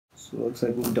So it looks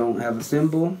like we don't have a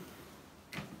symbol.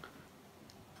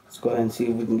 Let's go ahead and see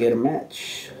if we can get a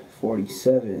match.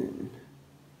 47.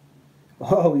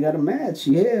 Oh, we got a match.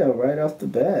 Yeah, right off the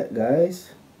bat,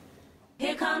 guys.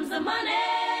 Here comes the money.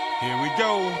 Here we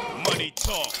go. Money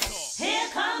talk. Here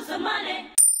comes the money.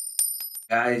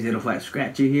 Guys, Little Flat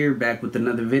Scratcher here, back with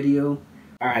another video.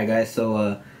 Alright guys,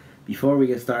 so before we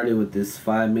get started with this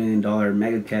 $5 million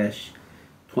Mega Cash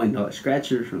 $20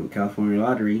 scratcher from California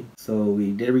Lottery, so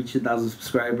we did reach 1,000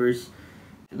 subscribers,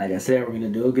 and like I said, we're gonna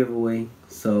do a giveaway.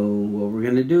 So what we're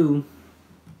gonna do,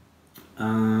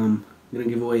 I'm gonna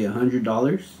give away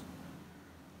 $100.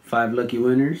 5 lucky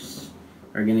winners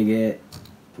are gonna get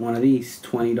one of these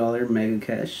 $20 Mega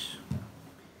Cash.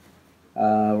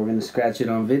 We're gonna scratch it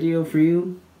on video for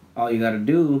you. All you gotta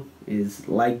do is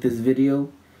like this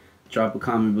video, drop a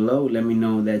comment below, let me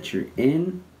know that you're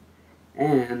in,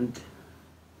 and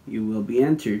you will be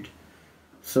entered.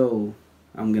 So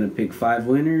I'm gonna pick 5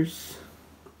 winners.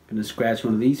 I'm gonna scratch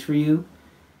one of these for you,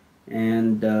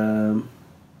 and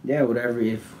yeah, whatever.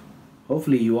 If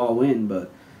hopefully you all win,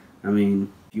 but I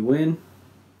mean, if you win,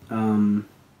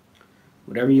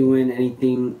 whatever you win,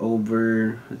 anything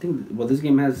over, I think, well, this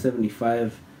game has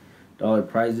 $75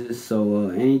 prizes, so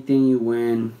anything you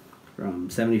win from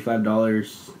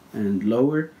 $75 and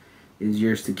lower is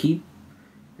yours to keep.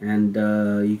 And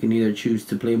you can either choose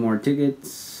to play more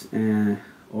tickets,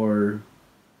 or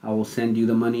I will send you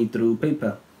the money through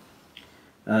PayPal.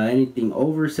 Anything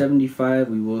over 75,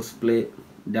 we will split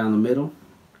down the middle.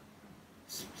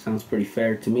 Sounds pretty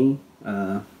fair to me.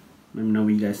 Let me know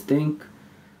what you guys think.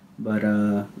 But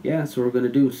yeah, that's what we're gonna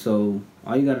do. So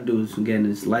all you gotta do is, again,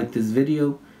 is like this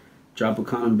video, drop a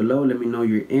comment below, let me know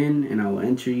you're in, and I will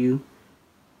enter you.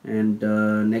 And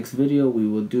next video we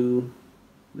will do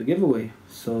the giveaway.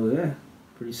 So yeah,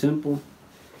 pretty simple.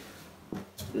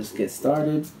 Let's get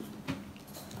started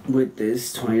with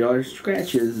this $20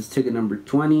 scratcher. This is ticket number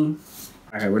 20.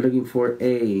 Alright, we're looking for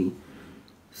a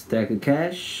stack of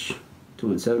cash,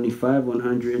 275,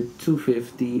 100,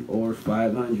 250, or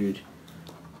 500.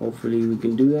 Hopefully we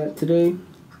can do that today.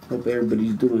 Hope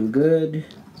everybody's doing good.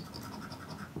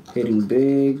 Hitting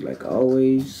big like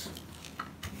always.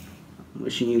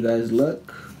 Wishing you guys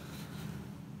luck.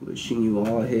 Wishing you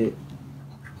all hit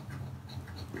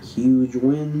huge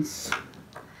wins.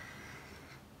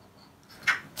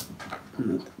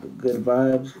 Nothing but good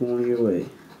vibes going your way.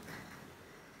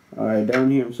 Alright,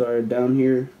 down here, down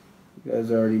here, you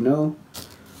guys already know.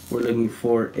 We're looking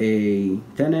for a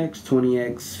 10x,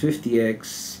 20x,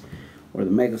 50x, or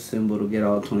the mega symbol to get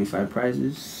all 25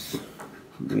 prizes.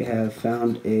 We have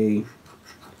found a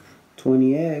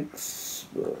 20x,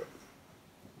 but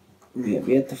we have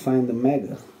yet to find the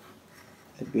mega.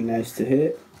 That'd be nice to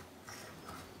hit.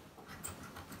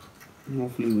 And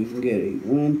hopefully we can get a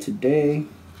win today.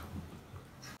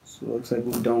 So it looks like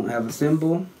we don't have a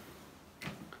symbol.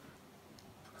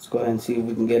 Let's go ahead and see if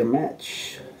we can get a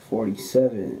match.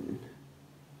 47.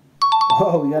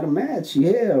 Oh, we got a match.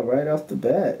 Yeah, right off the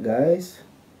bat, guys.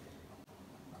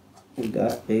 We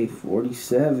got a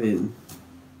 47.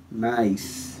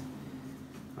 Nice.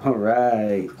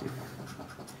 Alright.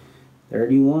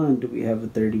 31. Do we have a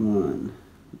 31?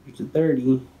 There's a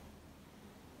 30.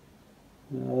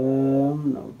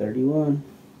 No, 31.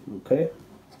 Okay.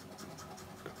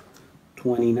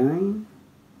 29.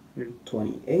 Here's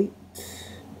 28.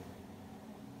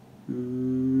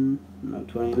 No,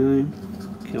 29.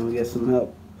 Can we get some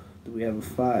help? Do we have a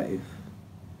 5?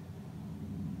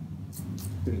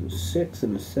 There's a 6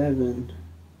 and a 7.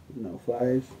 No,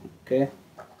 5. Okay.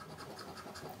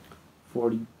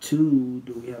 42.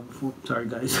 Do we have a 4? Sorry,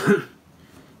 guys.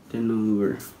 Didn't know we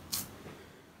were in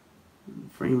the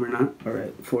frame or not.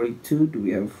 Alright, 42. Do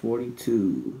we have a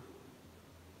 42?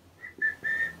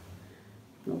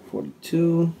 No,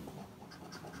 42.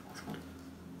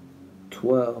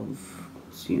 12.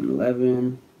 See an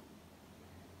 11.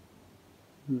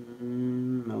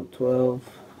 No, 12.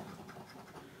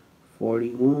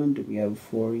 41. Do we have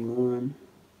 41?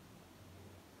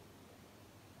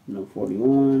 No,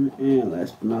 41. And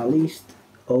last but not least,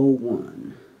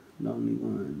 01. Only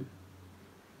 1.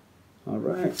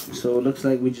 Alright, so it looks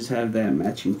like we just have that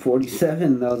matching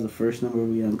 47. That was the first number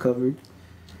we uncovered.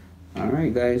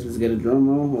 Alright guys, let's get a drum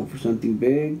roll. Hope for something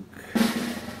big.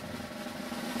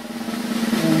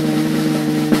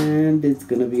 And it's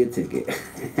gonna be a ticket.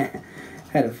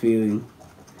 Had a feeling.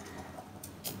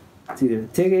 It's either a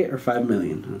ticket or 5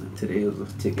 million. Today was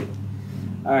a ticket.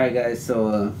 Alright guys,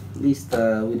 so at least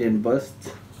we didn't bust.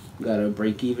 Got a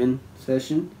break-even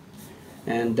session.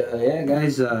 And yeah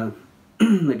guys,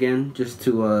 again, just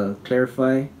to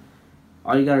clarify,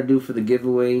 all you gotta do for the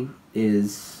giveaway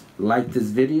is like this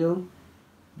video,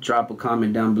 drop a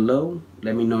comment down below,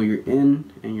 let me know you're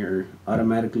in, and you're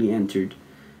automatically entered.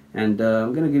 And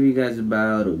I'm gonna give you guys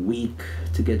about a week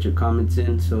to get your comments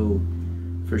in, so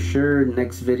for sure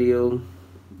next video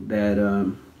that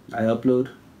I upload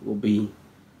will be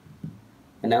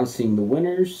announcing the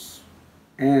winners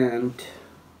and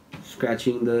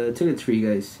scratching the tickets for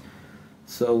you guys.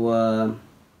 So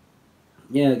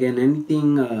yeah, again,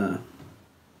 anything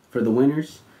for the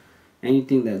winners,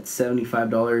 anything that's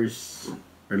 $75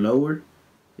 or lower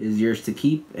is yours to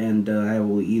keep, and I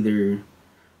will either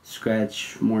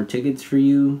scratch more tickets for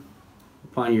you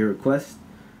upon your request,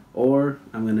 or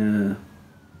I'm gonna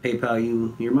PayPal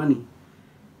you your money.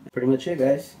 Pretty much it,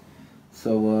 guys.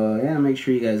 So yeah, make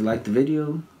sure you guys like the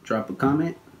video, drop a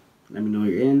comment, let me know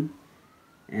you're in,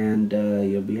 and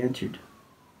you'll be entered.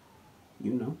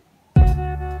 You know.